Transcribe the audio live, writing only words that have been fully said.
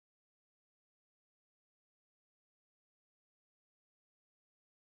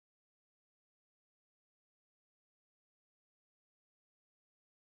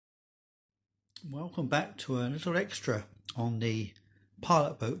Welcome back to a little extra on the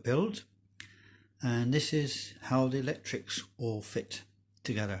pilot boat build, and this is how the electrics all fit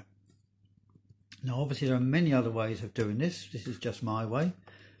together. Now obviously there are many other ways of doing this. This is just my way.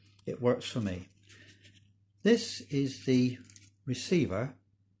 It works for me. This is the receiver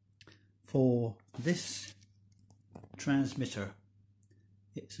for this transmitter.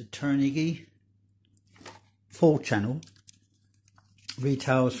 It's a Turnigi 4-channel.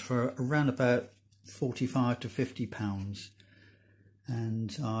 Retails for around about £45 to £50,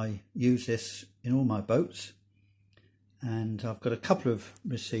 and I use this in all my boats. And I've got a couple of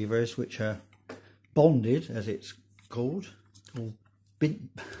receivers which are bonded, as it's called, or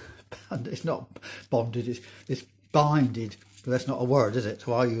it's not bonded, it's binded, but that's not a word, is it?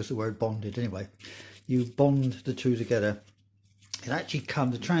 So I use the word bonded anyway. You bond the two together. It actually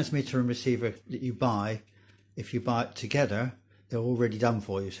comes, the transmitter and receiver that you buy, if you buy it together, they're already done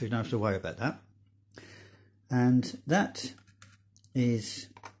for you, so you don't have to worry about that. And that is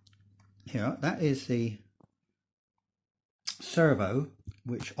here, that is the servo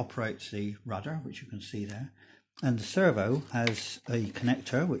which operates the rudder, which you can see there. And the servo has a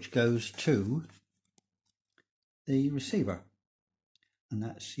connector which goes to the receiver, and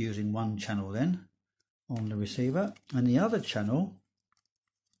that's using one channel then on the receiver, and the other channel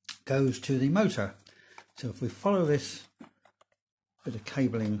goes to the motor. So if we follow this bit of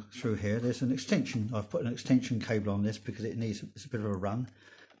cabling through here, there's an extension. I've put an extension cable on this because it's a bit of a run,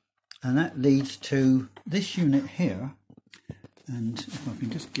 and that leads to this unit here. And if I can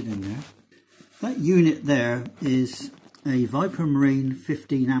just get in there, that unit there is a Viper Marine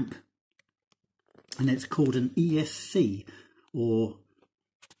 15 amp, and it's called an ESC, or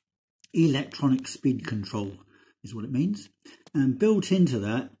electronic speed control is what it means. And built into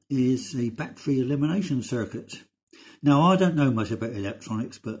that is a battery elimination circuit. Now I don't know much about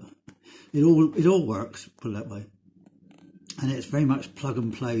electronics, but it all works, put it that way. And it's very much plug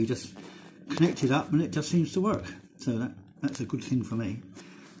and play. You just connect it up and it just seems to work. So that's a good thing for me.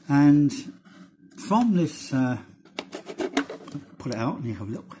 And from this, pull it out and you have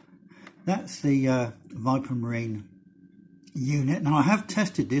a look. That's the Viper Marine unit. Now I have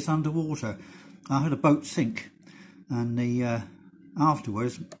tested this underwater. I had a boat sink, and the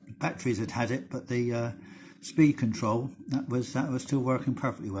afterwards batteries had it, but the speed control that was still working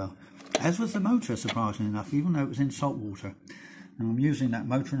perfectly well, as was the motor, surprisingly enough, even though it was in salt water. And I'm using that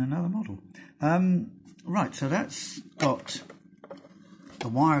motor in another model. Right, so that's got the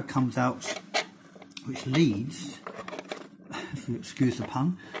wire comes out, which leads, if you excuse the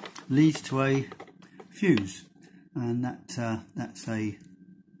pun, leads to a fuse, and that's a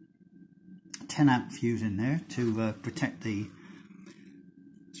 10 amp fuse in there to protect the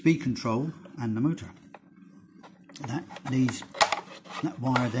speed control and the motor. That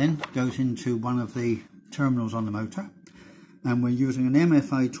wire then goes into one of the terminals on the motor, and we're using an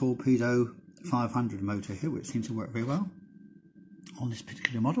MFA Torpedo 500 motor here, which seems to work very well on this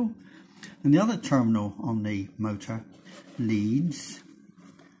particular model. And the other terminal on the motor leads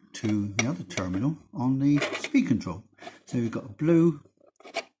to the other terminal on the speed control. So we've got a blue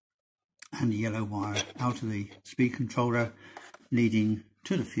and a yellow wire out of the speed controller leading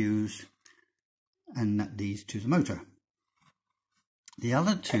to the fuse, and that leads to the motor. The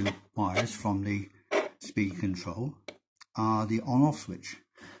other two wires from the speed control are the on-off switch.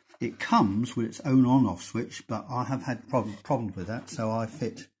 It comes with its own on-off switch, but I have had problems with that, so I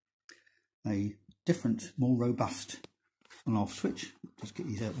fit a different, more robust on-off switch. Just get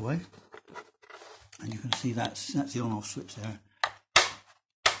these out of the way, and you can see that's the on-off switch there.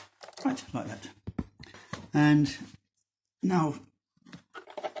 Right, like that. And now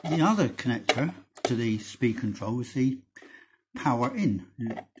the other connector to the speed control is the power in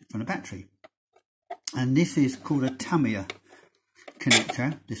from the battery, and this is called a Tamiya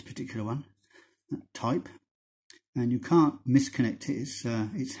connector, this particular one, type, and you can't misconnect it.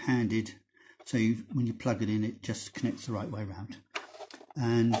 It's handed, so when you plug it in, it just connects the right way around.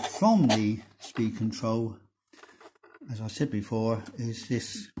 And from the speed control, as I said before, is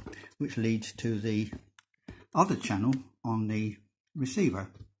this, which leads to the other channel on the receiver,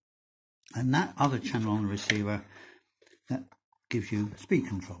 and that other channel on the receiver, that gives you speed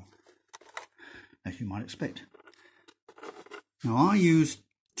control, as you might expect. Now I use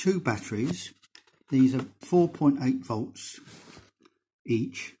two batteries. These are 4.8 volts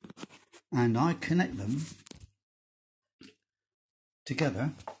each, and I connect them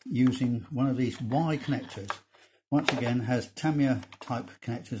together using one of these Y connectors. Once again, has Tamiya type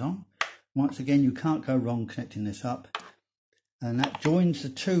connectors on. Once again, you can't go wrong connecting this up, and that joins the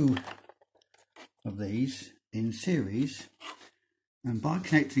two of these in series And by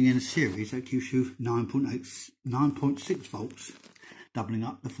connecting in a series, that gives you 9.6 volts, doubling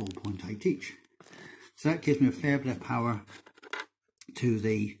up the 4.8 each. So that gives me a fair bit of power to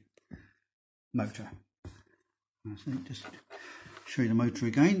the motor. So just show you the motor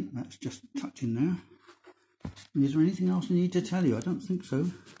again. That's just touching there. Is there anything else I need to tell you? I don't think so.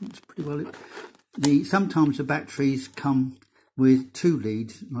 That's pretty well it. Sometimes the batteries come with 2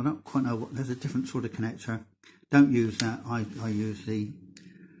 leads. I don't quite know what. There's a different sort of connector. Don't use that. I use the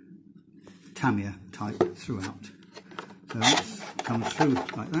Tamiya type throughout. So this comes through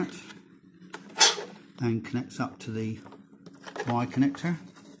like that and connects up to the Y connector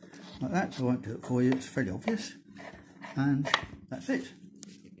like that. So I won't do it for you. It's fairly obvious. And that's it.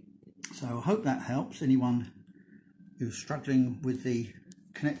 So I hope that helps anyone who's struggling with the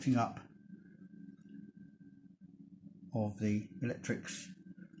connecting up of the electrics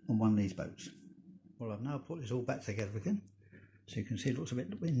on one of these boats. Well, I've now put this all back together again, so you can see it looks a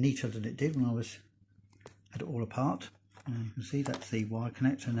bit neater than it did when I had it all apart. And you can see that's the wire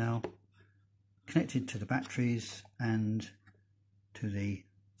connector now connected to the batteries and to the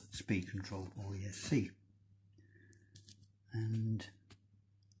speed control, or ESC. And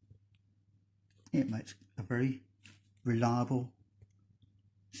it makes a very reliable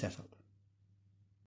setup.